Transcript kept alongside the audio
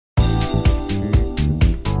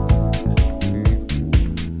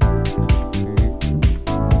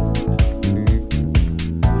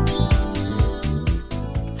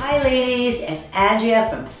Andrea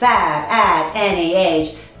from Fab at Any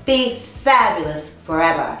Age. Be fabulous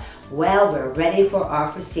forever. Well, we're ready for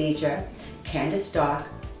our procedure. Candace Stark,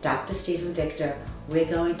 Dr. Stephen Victor, we're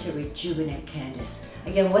going to rejuvenate Candace.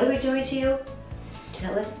 Again, what are we doing to you?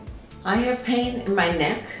 Tell us. I have pain in my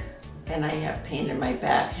neck and I have pain in my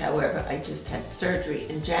back. However, I just had surgery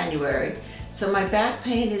in January. So my back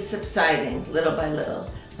pain is subsiding little by little.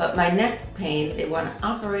 But my neck pain, they want to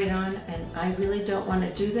operate on, and I really don't want to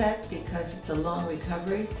do that because it's a long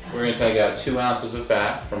recovery. We're going to take out 2 ounces of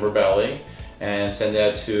fat from her belly and send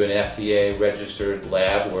that to an FDA registered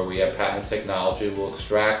lab where we have patented technology. We'll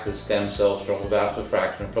extract the stem cell stromal vascular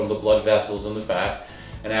fraction from the blood vessels in the fat.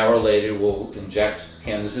 An hour later, we'll inject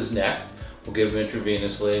Candace's neck. We'll give them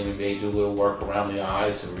intravenously. We may do a little work around the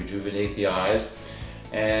eyes to rejuvenate the eyes.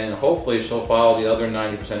 And hopefully she'll follow the other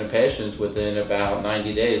 90% of patients. Within about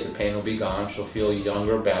 90 days, the pain will be gone. She'll feel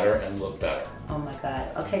younger, better, and look better. Oh my God.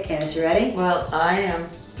 Okay, Candace, you ready? Well, I am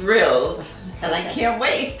thrilled, and I can't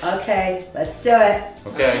wait. Okay, let's do it.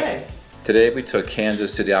 Okay. Today we took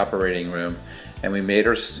Candace to the operating room and we made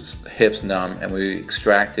her hips numb and we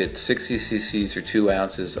extracted 60 cc's or 2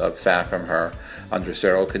 ounces of fat from her under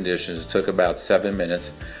sterile conditions. It took about 7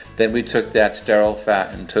 minutes. Then we took that sterile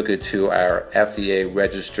fat and took it to our FDA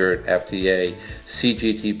registered FDA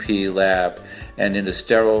CGTP lab, and in a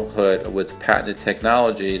sterile hood with patented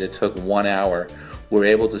technology that took 1 hour, we were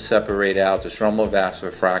able to separate out the stromal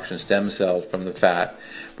vascular fraction stem cells from the fat.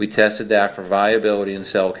 We tested that for viability and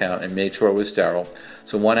cell count and made sure it was sterile.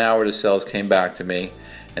 So 1 hour the cells came back to me,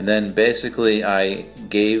 and then basically I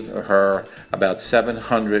gave her about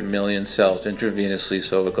 700 million cells intravenously,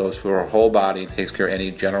 so it goes through her whole body and takes care of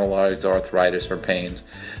any generalized arthritis or pains.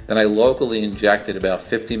 Then I locally injected about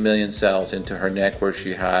 50 million cells into her neck where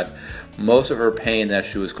she had most of her pain that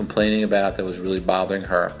she was complaining about that was really bothering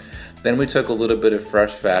her. Then we took a little bit of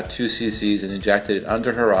fresh fat, 2 cc's, and injected it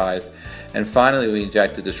under her eyes. And finally we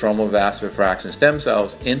injected the stromal vascular fraction stem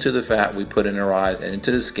cells into the fat we put in her eyes and into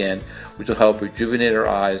the skin, which will help rejuvenate her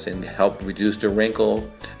eyes and help reduce the wrinkle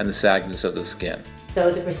and the sagginess of the skin.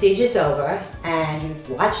 So the procedure's over and you've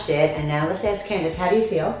watched it, and now let's ask Candace, how do you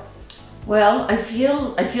feel? Well, I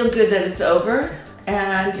feel good that it's over,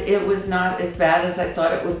 and it was not as bad as I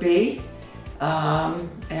thought it would be.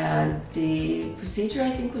 And the procedure I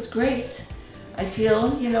think was great. I feel,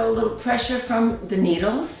 a little pressure from the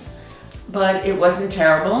needles, but it wasn't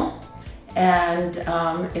terrible. And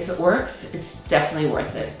if it works, it's definitely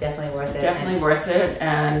worth it. It's definitely worth it. Definitely worth it.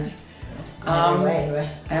 And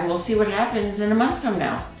and we'll see what happens in a month from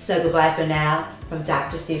now. So goodbye for now from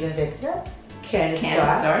Dr. Stephen Victor, Candace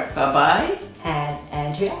Stark, bye-bye, and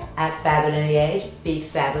Andrea at Fab at Any Age. Be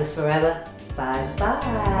fabulous forever.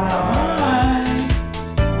 Bye-bye.